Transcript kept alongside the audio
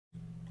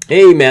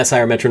Hey, Mass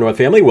Hire Metro North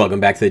family, welcome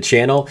back to the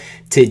channel.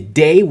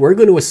 Today, we're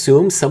going to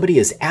assume somebody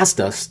has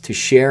asked us to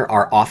share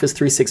our Office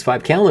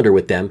 365 calendar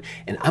with them,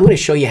 and I'm going to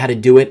show you how to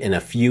do it in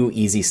a few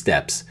easy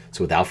steps.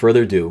 So without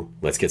further ado,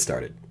 let's get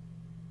started.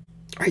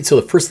 All right, so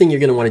the first thing you're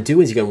going to want to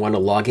do is you're going to want to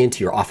log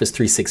into your Office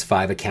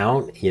 365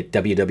 account at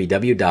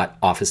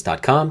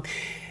www.office.com.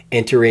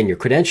 Enter in your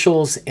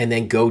credentials and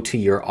then go to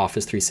your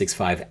Office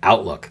 365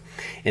 Outlook.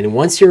 And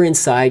once you're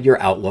inside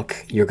your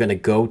Outlook, you're going to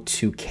go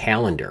to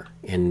Calendar.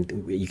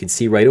 And you can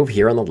see right over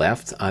here on the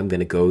left, I'm going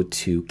to go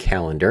to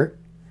Calendar.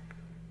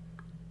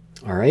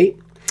 All right.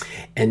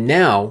 And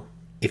now,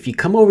 if you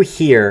come over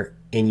here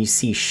and you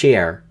see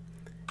Share,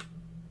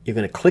 you're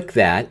going to click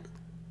that.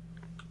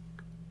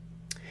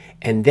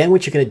 And then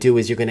what you're going to do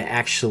is you're going to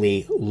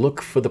actually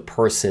look for the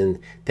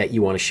person that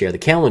you want to share the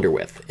calendar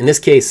with. In this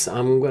case,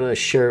 I'm going to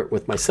share it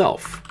with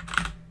myself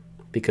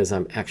because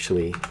I'm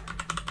actually,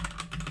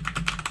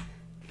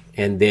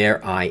 and there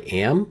I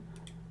am.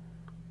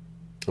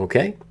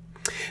 Okay.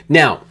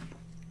 Now,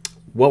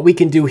 what we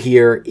can do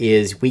here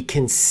is we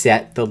can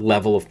set the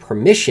level of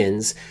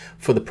permissions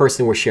for the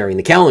person we're sharing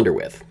the calendar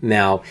with.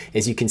 Now,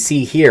 as you can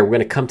see here, we're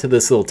going to come to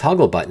this little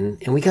toggle button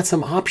and we got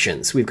some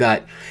options. We've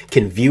got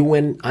can view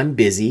when I'm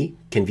busy,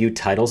 can view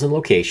titles and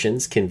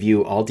locations, can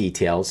view all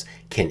details,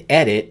 can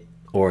edit,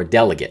 or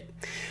delegate.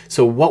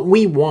 So what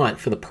we want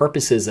for the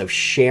purposes of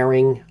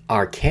sharing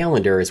our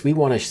calendar is we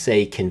want to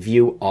say can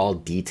view all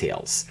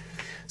details.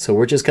 So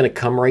we're just going to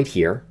come right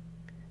here.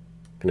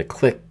 I'm going to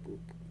click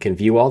can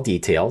view all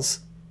details.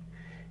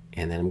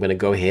 And then I'm going to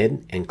go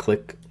ahead and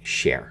click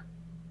share.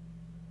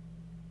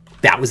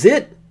 That was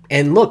it.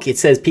 And look, it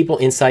says people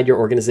inside your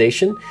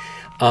organization.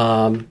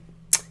 And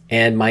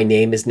my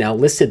name is now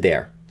listed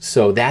there.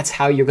 So that's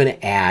how you're going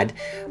to add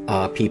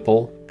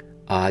people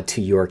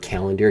to your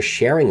calendar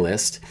sharing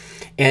list.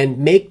 And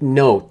make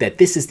note that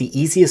this is the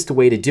easiest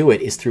way to do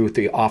it is through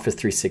the Office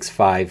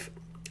 365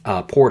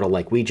 portal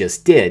like we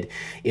just did.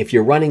 If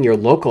you're running your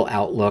local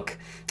Outlook,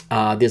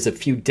 there's a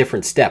few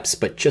different steps,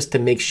 but just to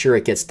make sure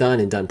it gets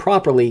done and done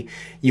properly,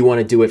 you want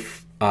to do it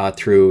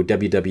through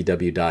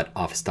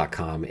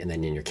www.office.com and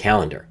then in your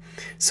calendar.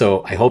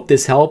 So I hope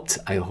this helped.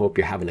 I hope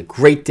you're having a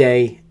great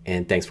day,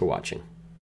 and thanks for watching.